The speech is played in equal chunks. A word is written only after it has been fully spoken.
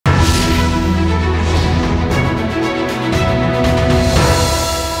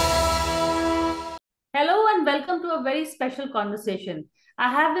very special conversation. I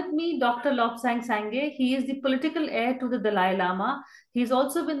have with me Dr. Lobsang Sangay. He is the political heir to the Dalai Lama. He's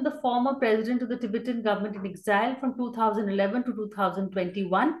also been the former president of the Tibetan government in exile from 2011 to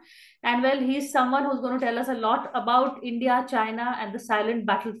 2021. And well, he's someone who's going to tell us a lot about India, China, and the silent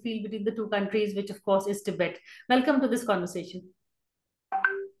battlefield between the two countries, which of course is Tibet. Welcome to this conversation.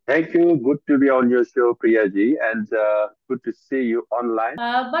 Thank you. Good to be on your show, Priya ji, and good to see you online.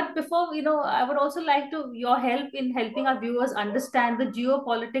 But before, I would also like your help in helping our viewers understand the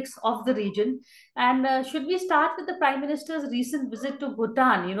geopolitics of the region. And should we start with the Prime Minister's recent visit to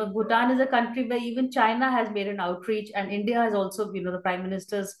Bhutan? Bhutan is a country where even China has made an outreach, and India has also, the Prime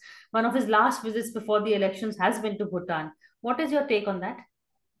Minister's one of his last visits before the elections has been to Bhutan. What is your take on that?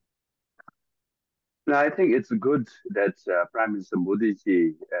 Now, I think it's good that Prime Minister Modi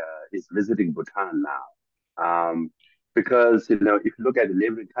ji is visiting Bhutan now, because if you look at the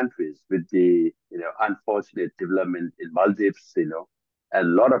neighboring countries with the unfortunate development in Maldives, a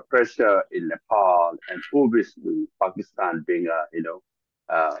lot of pressure in Nepal, and obviously Pakistan being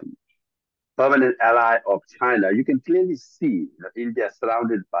a um, permanent ally of China, you can clearly see India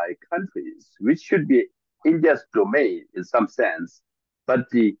surrounded by countries which should be India's domain in some sense, but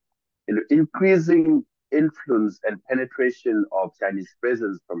the increasing influence and penetration of Chinese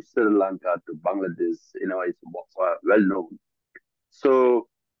presence from Sri Lanka to Bangladesh, is well known. So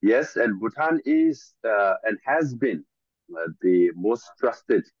yes, and Bhutan is and has been the most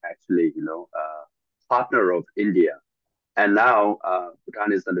trusted, actually, partner of India. And now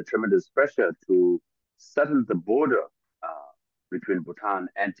Bhutan is under tremendous pressure to settle the border between Bhutan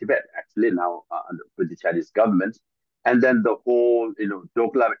and Tibet, actually now with the Chinese government. And then the whole,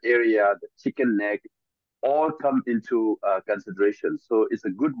 Doklam area, the chicken neck, all come into consideration. So it's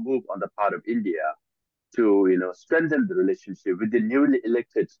a good move on the part of India to, strengthen the relationship with the newly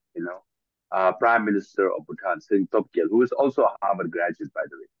elected, Prime Minister of Bhutan, Singh Topkyel, who is also a Harvard graduate, by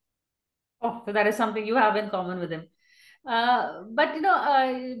the way. Oh, so that is something you have in common with him. But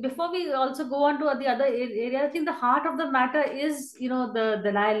before we also go on to the other area, I think the heart of the matter is the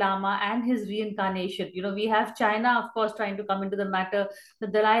Dalai Lama and his reincarnation. We have China, of course, trying to come into the matter. The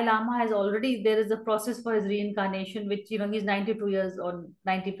Dalai Lama has already there is a process for his reincarnation, which he's 92 years or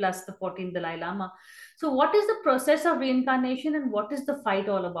 90 plus the 14th Dalai Lama. So, what is the process of reincarnation and what is the fight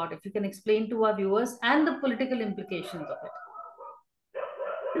all about? If you can explain to our viewers and the political implications of it.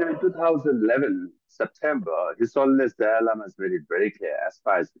 In 2011, September, His Holiness Dalai Lama has made it very clear as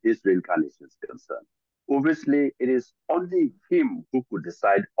far as his reincarnation is concerned. Obviously, it is only him who could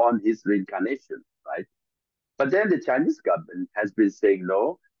decide on his reincarnation, right? But then the Chinese government has been saying,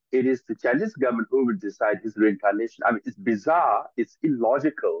 no, it is the Chinese government who will decide his reincarnation. I mean, it's bizarre, it's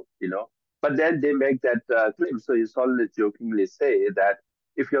illogical, but then they make that claim. So His Holiness jokingly say that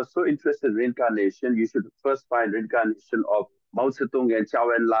if you're so interested in reincarnation, you should first find reincarnation of Mao Zedong and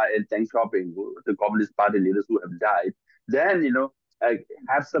Zhou Enlai and Deng Xiaoping, the Communist Party leaders who have died. Then, uh,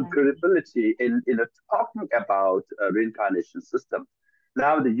 have some credibility in talking about a reincarnation system.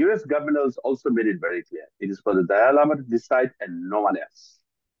 Now, the US government has also made it very clear. It is for the Dalai Lama to decide and no one else,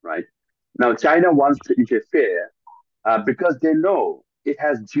 right? Now, China wants to interfere because they know it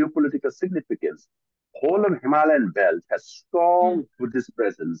has geopolitical significance. Whole of Himalayan belt has Hmm. strong Buddhist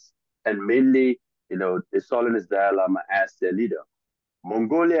presence, and mainly, the Solanist Dalai Lama as their leader.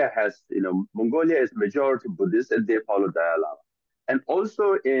 Mongolia is majority Buddhist, and they follow Dalai Lama. And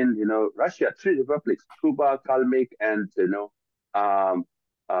also in, Russia, three republics, Tuba, Kalmyk, and, um,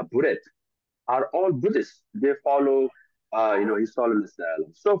 Buret, are all Buddhists. They follow, His Holiness Dalai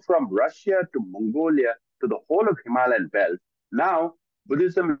Lama. So from Russia to Mongolia to the whole of Himalayan belt, now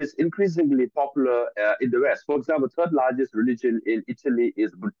Buddhism is increasingly popular in the West. For example, third largest religion in Italy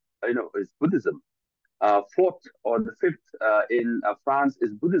is Buddhism. Fourth or the fifth in France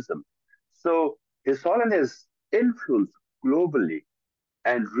is Buddhism. So His Holiness influence globally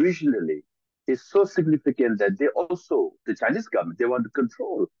and regionally is so significant that the Chinese government, they want to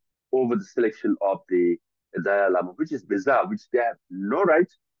control over the selection of the Dalai Lama, which is bizarre, which they have no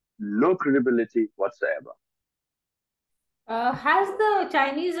right, no credibility whatsoever. Has the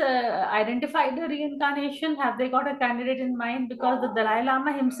Chinese identified the reincarnation? Have they got a candidate in mind? Because the Dalai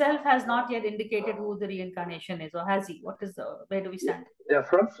Lama himself has not yet indicated who the reincarnation is, or has he? Where do we Yeah, stand? yeah,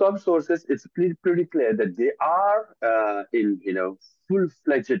 from some sources, it's pretty clear that they are in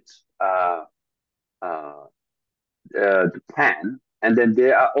full-fledged uh, uh, plan, and then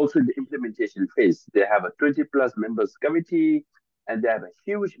they are also in the implementation phase. They have a 20 plus members committee, and they have a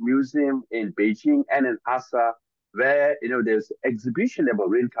huge museum in Beijing and in Asa, where there's exhibition about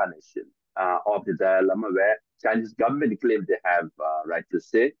reincarnation of the Dalai Lama, where Chinese government claim they have right to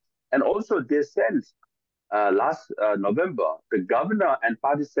say, and also they sent last November, the governor and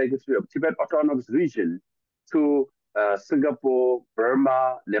party secretary of Tibet Autonomous Region to Singapore,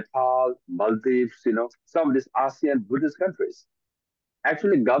 Burma, Nepal, Maldives, some of these ASEAN Buddhist countries.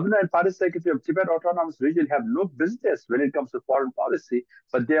 Actually, governor and party secretary of Tibet Autonomous Region have no business when it comes to foreign policy,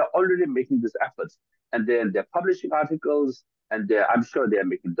 but they are already making these efforts. And then they're publishing articles, and I'm sure they're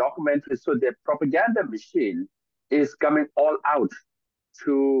making documentaries. So their propaganda machine is coming all out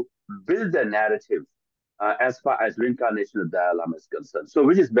to build the narrative as far as reincarnation of Dalai Lama is concerned. So,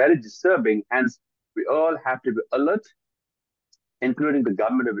 which is very disturbing. Hence, we all have to be alert, including the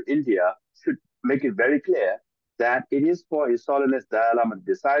government of India, should make it very clear that it is for His Holiness Dalai Lama to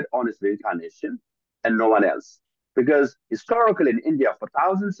decide on his reincarnation and no one else. Because historically in India, for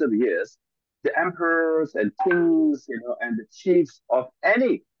thousands of years, the emperors and kings, and the chiefs of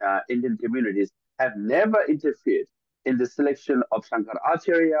any Indian communities have never interfered in the selection of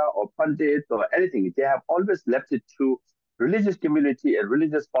Shankaracharya or Pandit or anything. They have always left it to religious community and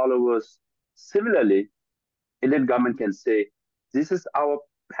religious followers. Similarly, Indian government can say, this is our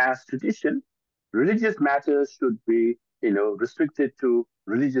past tradition. Religious matters should be, restricted to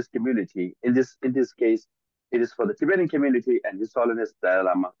religious community. In this case, it is for the Tibetan community and His Holiness Dalai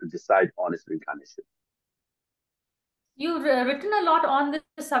Lama to decide on his reincarnation. You've written a lot on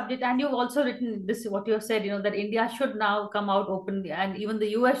this subject, and you've also written this, what you have said, that India should now come out openly, and even the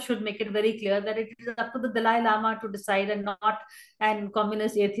US should make it very clear that it is up to the Dalai Lama to decide and not an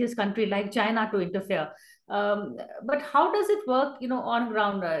communist atheist country like China to interfere. But how does it work, on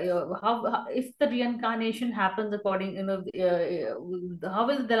ground? How if the reincarnation happens according, how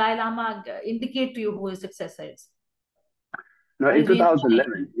will the Dalai Lama indicate to you who his successor is? Now, By in reincarnation.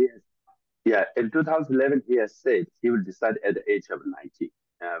 2011, yeah, in 2011, he has said he will decide at the age of 90,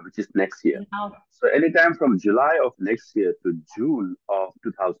 which is next year. Now, So anytime from July of next year to June of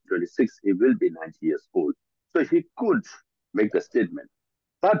 2026, he will be 90 years old. So he could make the statement.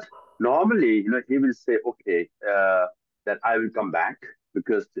 But normally, he will say, okay, that I will come back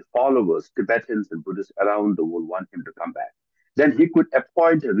because the followers, Tibetans and Buddhists around the world want him to come back. Then he could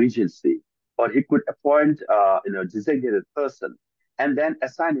appoint a regency, or he could appoint, designated person, and then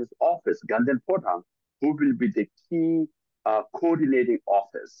assign his office, Ganden Potang, who will be the key coordinating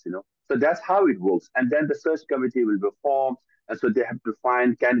office. So that's how it works. And then the search committee will be formed, and so they have to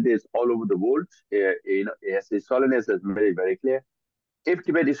find candidates all over the world. As His Holiness has made it very clear, if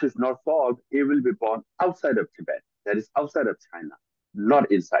Tibet issue is not solved, he will be born outside of Tibet, that is outside of China,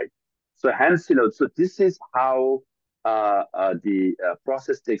 not inside. So hence, so this is how the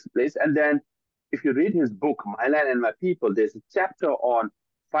process takes place. And then if you read his book, My Land and My People, there's a chapter on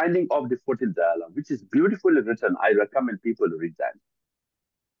finding of the 14th dialogue, which is beautifully written. I recommend people to read that.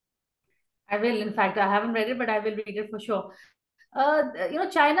 I will. In fact, I haven't read it, but I will read it for sure.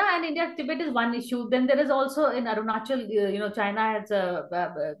 China and India, Tibet is one issue. Then there is also in Arunachal, China has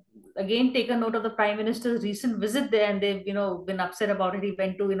again taken note of the Prime Minister's recent visit there, and they've, been upset about it. He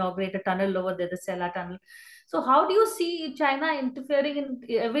went to inaugurate a tunnel over there, the Zela tunnel. So how do you see China interfering in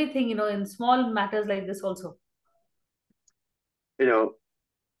everything, in small matters like this also? You know,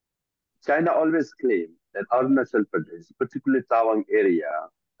 China always claimed that Arunachal Pradesh, particularly Tawang area,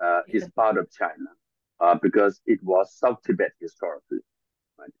 is part of China because it was South Tibet historically.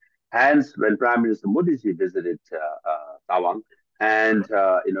 Right? Hence, when Prime Minister Modi ji visited Tawang and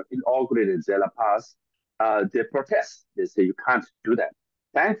inaugurated Zela Pass, they protest. They say you can't do that.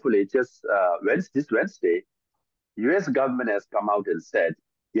 Thankfully, just this Wednesday, U.S. government has come out and said,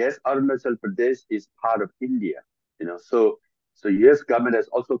 yes, Arunachal Pradesh is part of India. So U.S. government has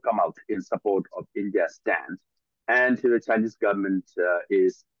also come out in support of India's stand, and the Chinese government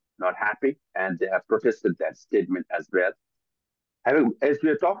is not happy, and they have protested that statement as well. As we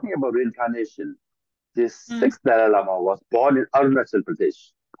are talking about reincarnation, the Mm. sixth Dalai Lama was born in Arunachal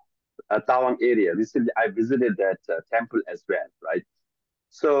Pradesh, Tawang area. Recently, I visited that temple as well, right?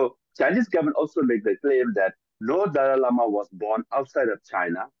 So Chinese government also made the claim that no Dalai Lama was born outside of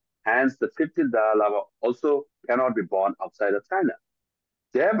China. Hence, the 15th Dalai Lama also cannot be born outside of China.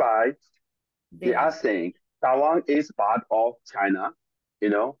 Thereby, they are There. saying Taiwan is part of China,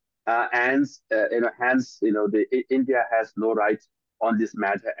 and hence, India has no right on this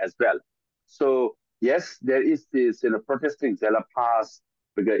matter as well. So yes, there is this, protesting Zela Pass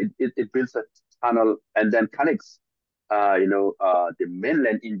because it builds a tunnel and then connects, the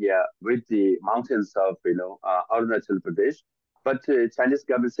mainland India with the mountains of, Arunachal Pradesh. But Chinese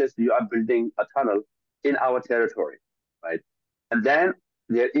government says you are building a tunnel in our territory, right? And then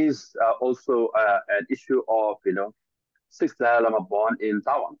there is also an issue of, sixth Dalai Lama born in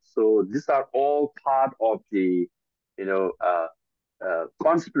Taiwan. So these are all part of the,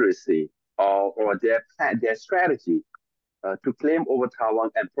 conspiracy or their plan, their strategy to claim over Taiwan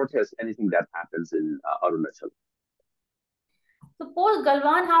and protest anything that happens in Arunachal. So post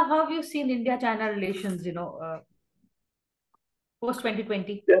Galwan, how have you seen India-China relations, post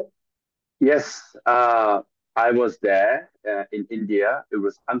 2020? Yeah. Yes, I was there in India. It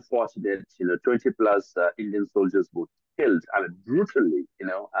was unfortunate, 20 plus Indian soldiers were killed, I mean, brutally,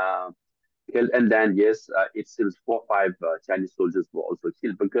 killed. And then, yes, it seems 4 or 5 Chinese soldiers were also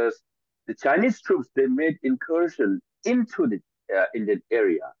killed because the Chinese troops, they made incursion into the Indian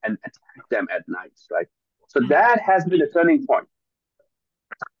area and attacked them at night, right? So that has been a turning point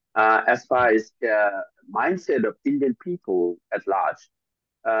as far as mindset of Indian people at large,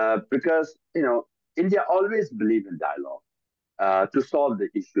 because India always believed in dialogue to solve the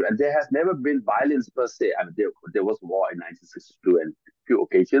issue, and there has never been violence per se. I mean, there was war in 1962 and few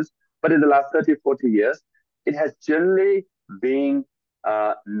occasions, but in the last 30, 40 years, it has generally been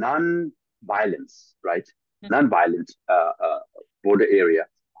non-violence, right? Non-violent border area.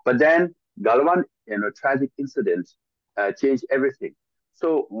 But then Galwan, tragic incident changed everything.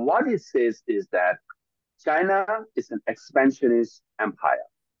 So what it says is that China is an expansionist empire,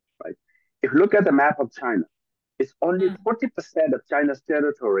 right? If you look at the map of China, it's only Mm. 40% of China's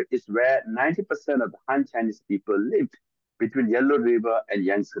territory is where 90% of the Han Chinese people lived between Yellow River and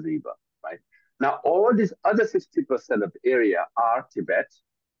Yangtze River, right? Now, all these other 60% of the area are Tibet,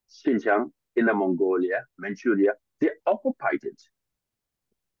 Xinjiang, Inner Mongolia, Manchuria. They occupied it.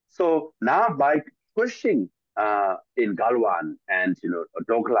 So now by pushing in Galwan and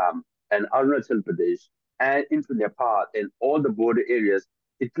Doklam and Arunachal Pradesh and into Nepal and all the border areas,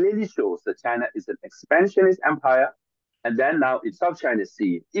 it clearly shows that China is an expansionist empire. And then now in South China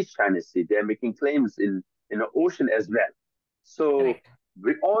Sea, East China Sea, they're making claims in the ocean as well. So Correct.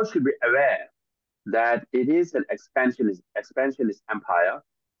 we all should be aware that it is an expansionist empire,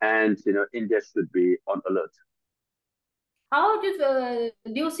 and India should be on alert. Do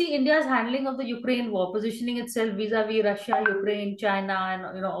you see India's handling of the Ukraine war, positioning itself vis-a-vis Russia, Ukraine, China,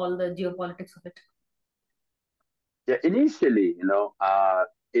 and all the geopolitics of it? Yeah, initially,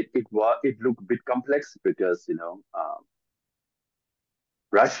 it looked a bit complex because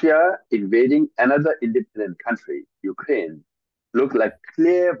Russia invading another independent country, Ukraine, looked like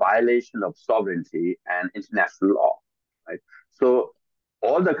clear violation of sovereignty and international law, right? So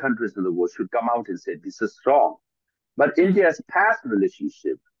all the countries in the world should come out and say this is wrong. But Hmm. India's past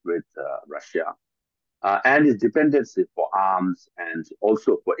relationship with Russia and its dependency for arms and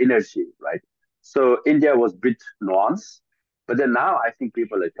also for energy, right? So India was a bit nuanced, but then now I think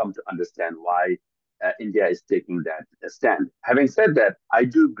people have come to understand why India is taking that stand. Having said that, I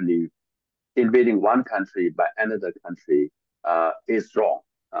do believe invading one country by another country is wrong.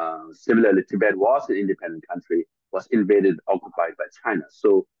 Similarly, Tibet was an independent country, was invaded, occupied by China.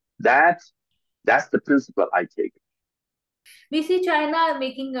 So that that's the principle I take. We see China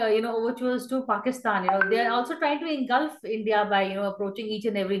making, overtures to Pakistan. They are also trying to engulf India by, approaching each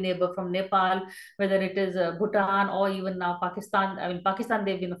and every neighbor from Nepal, whether it is Bhutan or even now Pakistan. I mean, Pakistan,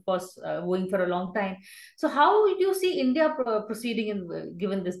 they've been, of course, going for a long time. So, how do you see India proceeding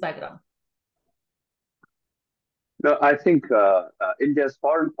given this background? No, I think India's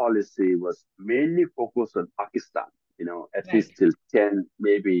foreign policy was mainly focused on Pakistan, at Right. least till 10,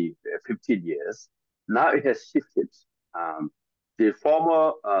 maybe 15 years. Now it has shifted. Um, the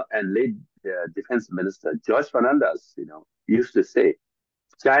former and late defense minister, George Fernandez, used to say,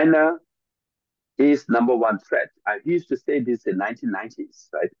 China is number one threat. He used to say this in 1990s,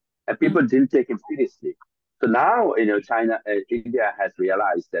 right? And people Hmm. didn't take him seriously. So now, India has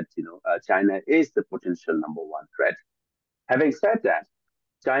realized that, China is the potential number one threat. Having said that,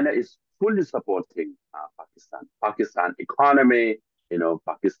 China is fully supporting Pakistan. Pakistan economy,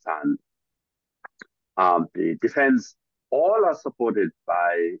 Pakistan, the defense, all are supported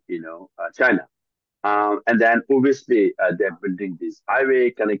by China. And then obviously they're building this highway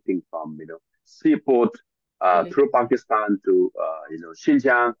connecting from seaport Really. through Pakistan to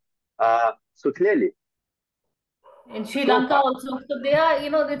Xinjiang. So clearly, In Sri so Lanka far also. So they are,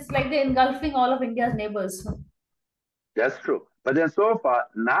 it's like they're engulfing all of India's neighbors. that's true. But then so far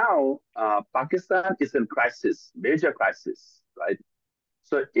now, Pakistan is in crisis, major crisis, right?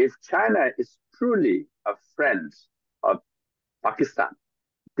 So if China is truly a friend of Pakistan,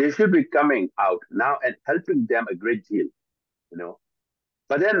 they should be coming out now and helping them a great deal, you know.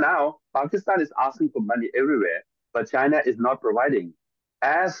 But then now Pakistan is asking for money everywhere, but China is not providing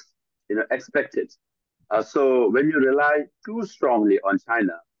as expected. So when you rely too strongly on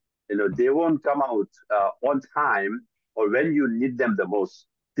China, they won't come out on time or when you need them the most.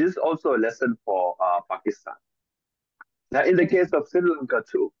 This is also a lesson for Pakistan. Now, in the case of Sri Lanka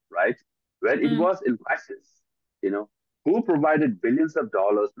too, right? when it Mm. was in crisis, you know, who provided billions of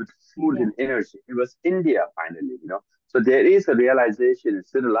dollars with food India. and energy? It was India finally, you know. So there is a realization in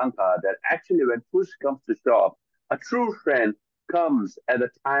Sri Lanka that actually when push comes to shove, a true friend comes at a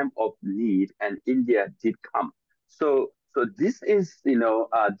time of need, and India did come. So this is,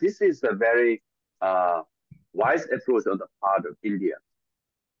 this is a very uh, wise approach on the part of India.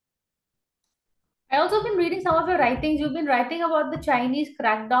 I also been reading some of your writings. You've been writing about the Chinese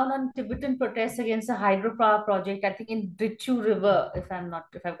crackdown on Tibetan protests against a hydropower project, I think in Richu River, if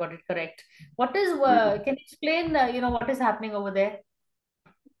I've got it correct. What is, Mhm. can you explain, what is happening over there?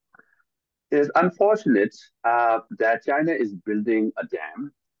 It is unfortunate that China is building a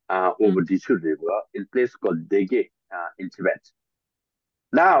dam Mm. over Dichu River in a place called Dege in Tibet.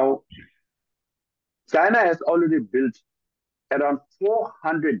 Now, China has already built around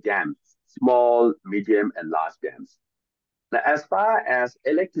 400 dams, small, medium, and large dams. Now, as far as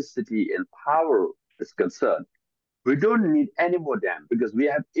electricity and power is concerned, we don't need any more dam because we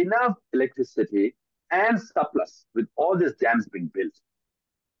have enough electricity and surplus with all these dams being built.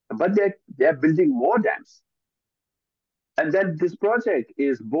 But they're building more dams. And then this project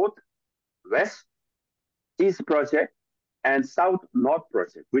is both west east project and south north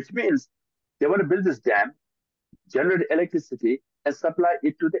project, which means they want to build this dam, generate electricity, and supply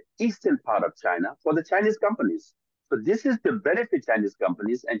it to the eastern part of China for the Chinese companies. So this is to benefit Chinese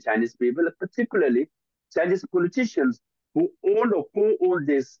companies and Chinese people, particularly Chinese politicians who own or co-own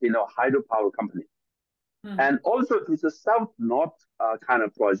this, hydropower company. Mm. And also, it is a south-north kind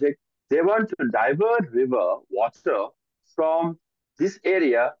of project. They want to divert river water from this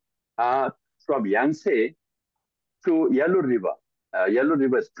area, uh, from Yangtze to Yellow River. Yellow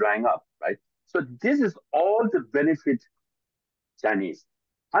River is drying up, right? So this is all to benefit Chinese.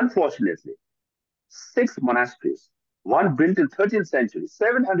 Unfortunately, six monasteries, one built in 13th century,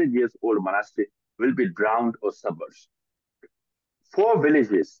 700 years old monastery, will be drowned or submerged. Four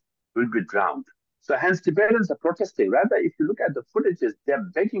villages will be drowned. So hence Tibetans are protesting. Rather, if you look at the footages, they're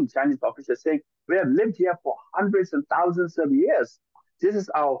begging Chinese officials saying, we have lived here for hundreds and thousands of years. This is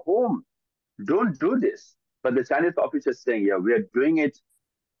our home. Don't do this. But the Chinese officials saying, yeah, we are doing it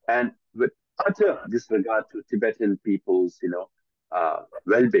and with utter disregard to Tibetan people's,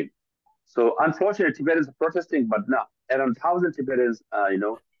 well-being. So unfortunately, Tibetans are protesting, but now around 1,000 Tibetans,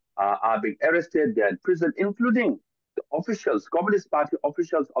 are being arrested. They're in prison, including the officials, Communist Party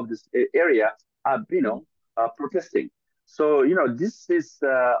officials of this area are, Mm. protesting. So, this is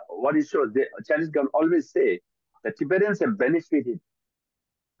what it shows. The Chinese government always say that Tibetans have benefited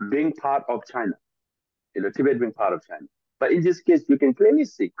being part of China, Tibet being part of China. But in this case, you can clearly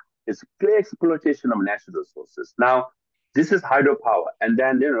see it's clear exploitation of natural resources. Now, this is hydropower. And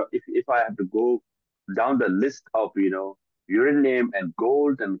then, if I have to go down the list of, uranium and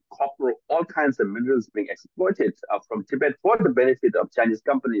gold and copper, all kinds of minerals being exploited from Tibet for the benefit of Chinese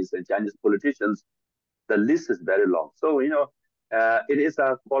companies and Chinese politicians, the list is very long. So, it is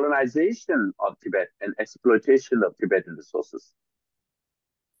a colonization of Tibet and exploitation of Tibetan resources.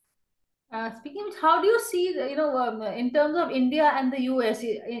 Speaking of which, how do you see, in terms of India and the US?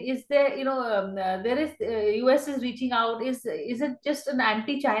 Is there, there is US is reaching out. Is it just an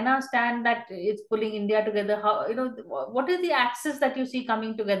anti-China stand that is pulling India together? How, what is the axis that you see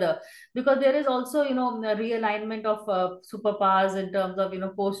coming together? Because there is also, a realignment of superpowers in terms of,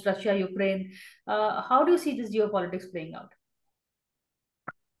 post-Russia, Ukraine. How do you see this geopolitics playing out?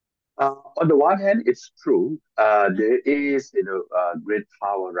 On the one hand, it's true. There is, great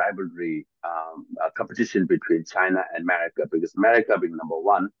power rivalry, competition between China and America because America being number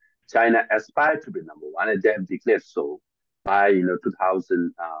one, China aspired to be number one, and they have declared so by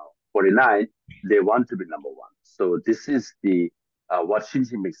 2049. They want to be number one. So this is the what Xi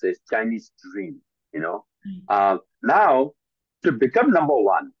Jinping says Chinese dream. You know, now to become number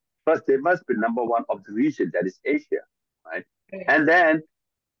one, first they must be number one of the region that is Asia, right? Correct. And then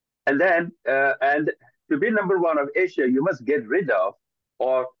and to be number one of Asia, you must get rid of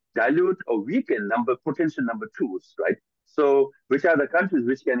or dilute or weaken potential number twos, right? So, which are the countries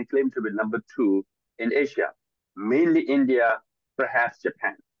which can claim to be number two in Asia? Mainly India, perhaps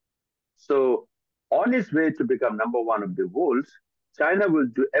Japan. So, on its way to become number one of the world, China will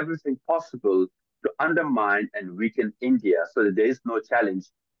do everything possible to undermine and weaken India so that there is no challenge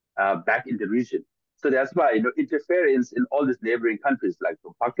back in the region. So that's why interference in all these neighboring countries like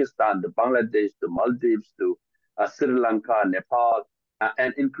from Pakistan to Bangladesh to Maldives to Sri Lanka, Nepal,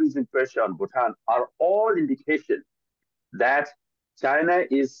 and increasing pressure on Bhutan are all indication that China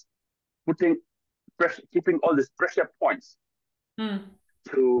is putting pressure, keeping all these pressure points Hmm.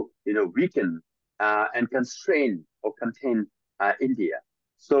 to weaken and constrain or contain India.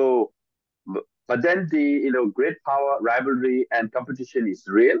 So But then the great power rivalry and competition is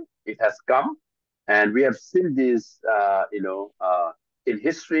real. It has come, and we have seen this in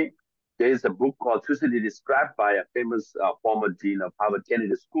history. There is a book called Thucydides described by a famous former dean of Harvard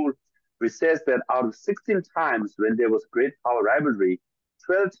Kennedy School, which says that out of 16 times when there was great power rivalry,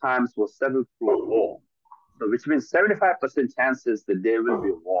 12 times was settled through a war. So which means 75% chances that there will be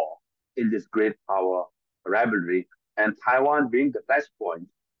a war in this great power rivalry, and Taiwan being the flashpoint.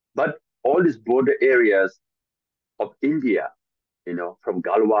 But all these border areas of India, from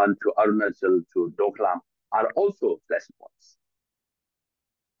Galwan to Arunachal to Doklam, are also flashpoints.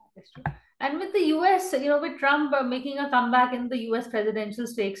 That's true. And with the US, with Trump making a comeback in the US presidential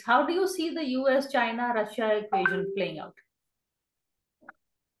stakes, how do you see the US, China, Russia equation playing out?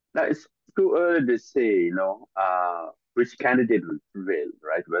 Now, it's too early to say, which candidate will prevail,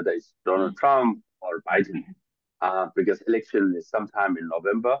 right? Whether it's Donald Trump or Biden, because election is sometime in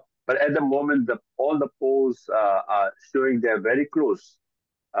November. But at the moment, all the polls are showing they're very close.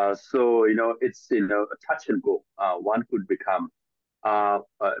 So, it's, a touch and go. One could become.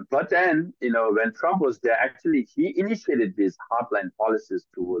 But then, when Trump was there, actually, he initiated these hardline policies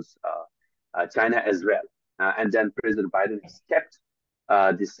towards China as well. And then President Biden has kept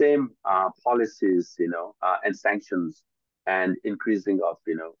the same policies, and sanctions and increasing of,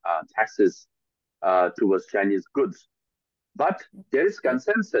 taxes towards Chinese goods. But there is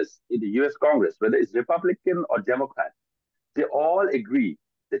consensus in the US Congress, whether it's Republican or Democrat, they all agree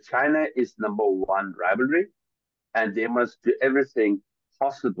that China is number one rivalry, and they must do everything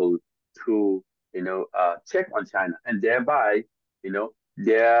possible to, check on China, and thereby,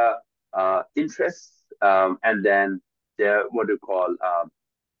 their interests, and then their what do you call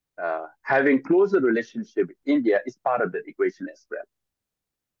having closer relationship with India is part of the equation as well.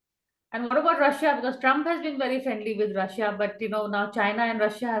 And what about Russia? Because Trump has been very friendly with Russia, but now China and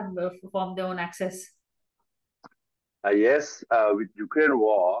Russia have formed their own axis. Yes, with Ukraine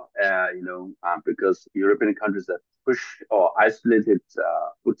war, because European countries have pushed or isolated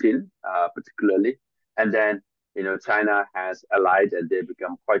Putin, particularly, and then China has allied and they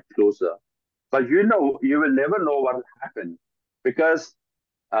become quite closer. But you will never know what will happen, because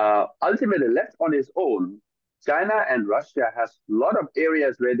ultimately, left on its own, China and Russia has a lot of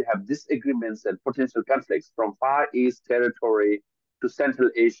areas where they have disagreements and potential conflicts, from Far East territory to Central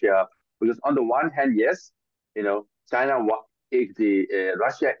Asia. Because on the one hand, yes, China,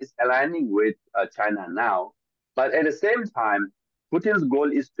 Russia is aligning with China now, but at the same time, Putin's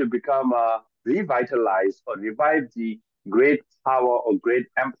goal is to become revitalize or revive the great power or great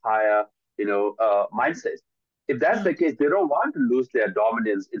empire, mindset. If that's the case, they don't want to lose their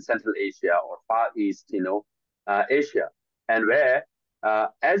dominance in Central Asia or Far East, Asia, and where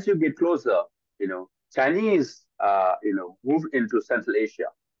as you get closer, Chinese, move into Central Asia.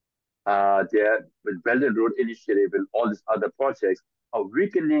 There with Belt and Road Initiative and all these other projects are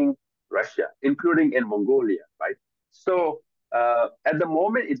weakening Russia, including in Mongolia, right? So at the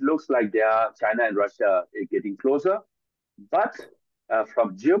moment, it looks like China and Russia are getting closer, but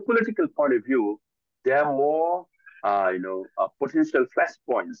from geopolitical point of view, there are more, potential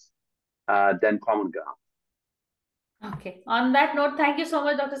flashpoints than common ground. Okay. On that note, thank you so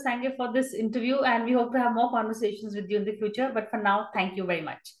much, Dr. Sangay, for this interview, and we hope to have more conversations with you in the future. But for now, thank you very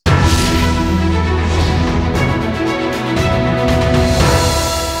much.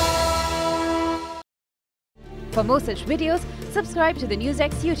 For more such videos, subscribe to the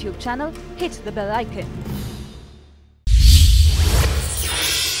NewsX YouTube channel, hit the bell icon.